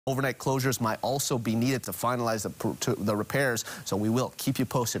Overnight closures might also be needed to finalize the repairs, so we will keep you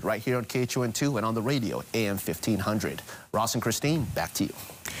posted right here on KHON2 and on the radio, AM 1500. Ross and Christine, back to you.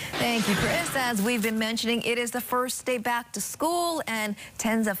 Thank you, Chris. As we've been mentioning, it is the first day back to school, and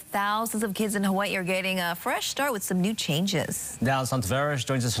tens of thousands of kids in Hawaii are getting a fresh start with some new changes. Dallas Santaveras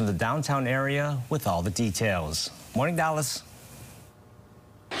joins us from the downtown area with all the details. Morning, Dallas.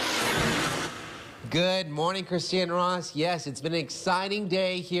 Good morning, Christian Ross. Yes, it's been an exciting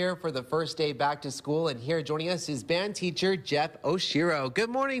day here for the first day back to school. And here joining us is band teacher Jeff Oshiro. Good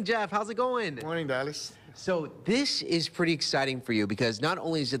morning, Jeff. How's it going? Morning, Dallas. So this is pretty exciting for you because not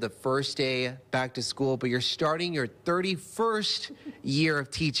only is it the first day back to school, but you're starting your 31st year of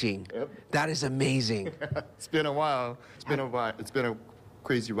teaching. Yep. That is amazing. It's been a while. It's been a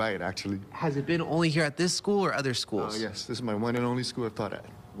crazy ride, actually. Has it been only here at this school or other schools? Yes, this is my one and only school I've taught at.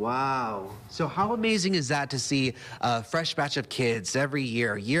 Wow. So how amazing is that to see a fresh batch of kids every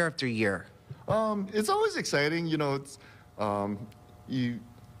year, year after year? It's always exciting. You know, it's,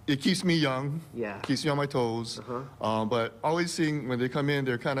 it keeps me young. Yeah. Keeps me on my toes. But always seeing when they come in,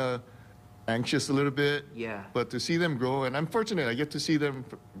 they're kind of anxious a little bit. Yeah. But to see them grow, and I'm fortunate, I get to see them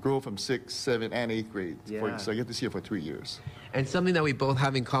grow from 6th, 7th, and 8th grade. Yeah. So I get to see it for 3 years. And something that we both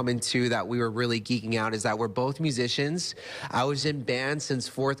have in common, too, that we were really geeking out is that we're both musicians. I was in band since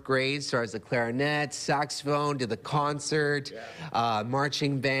 4th grade, so I was the clarinet, saxophone, did the concert,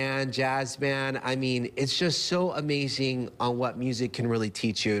 marching band, jazz band. I mean, it's just so amazing on what music can really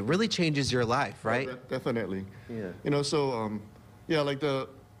teach you. It really changes your life, right? Yeah, definitely. Yeah. You know, so, yeah, like the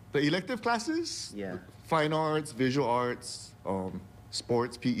elective classes, fine arts, visual arts,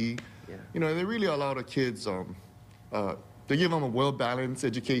 sports, PE, you know, they really allow the kids, they give them a well-balanced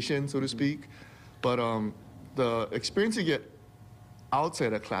education, so to speak. But the experience you get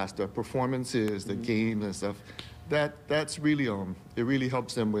outside of class, the performances, the games and stuff, that's really, it really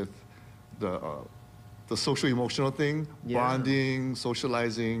helps them with the social emotional thing, bonding,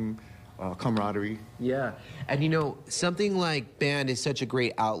 socializing, camaraderie. Yeah. And you know, something like band is such a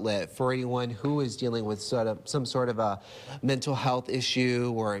great outlet for anyone who is dealing with some sort of a mental health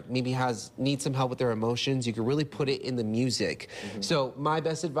issue or maybe needs some help with their emotions. You can really put it in the music. So my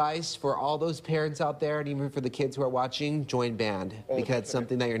best advice for all those parents out there, and even for the kids who are watching, join band, because it's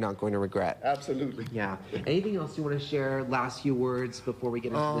something that you're not going to regret. Absolutely. Yeah. Anything else you want to share? Last few words before we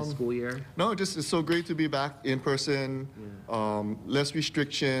get into the school year? No, just it's so great to be back in person. Less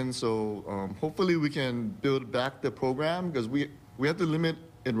restrictions, so hopefully we can build back the program, because we have to limit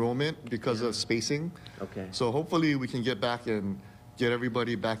enrollment because of spacing. Okay. So hopefully we can get back and get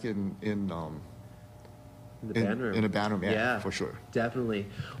everybody back in the band room. In a band room, yeah, for sure. Definitely.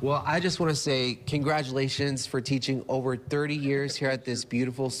 Well, I just want to say congratulations for teaching over 30 years here at this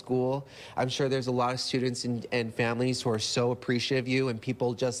beautiful school. I'm sure there's a lot of students and families who are so appreciative of you and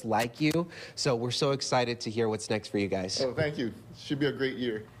people just like you. So we're so excited to hear what's next for you guys. Oh, thank you. Should be a great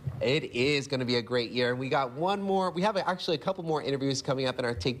year. It is going to be a great year. And we got one more. We have actually a couple more interviews coming up in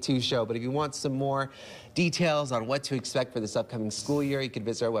our Take Two show. But if you want some more details on what to expect for this upcoming school year, you can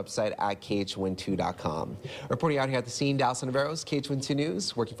visit our website at KHON2.com. Reporting out here at the scene, Dallas Navarro's KHON2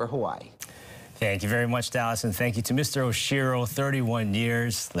 News, working for Hawaii. Thank you very much, Dallas, and thank you to Mr. Oshiro, 31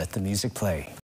 years. Let the music play.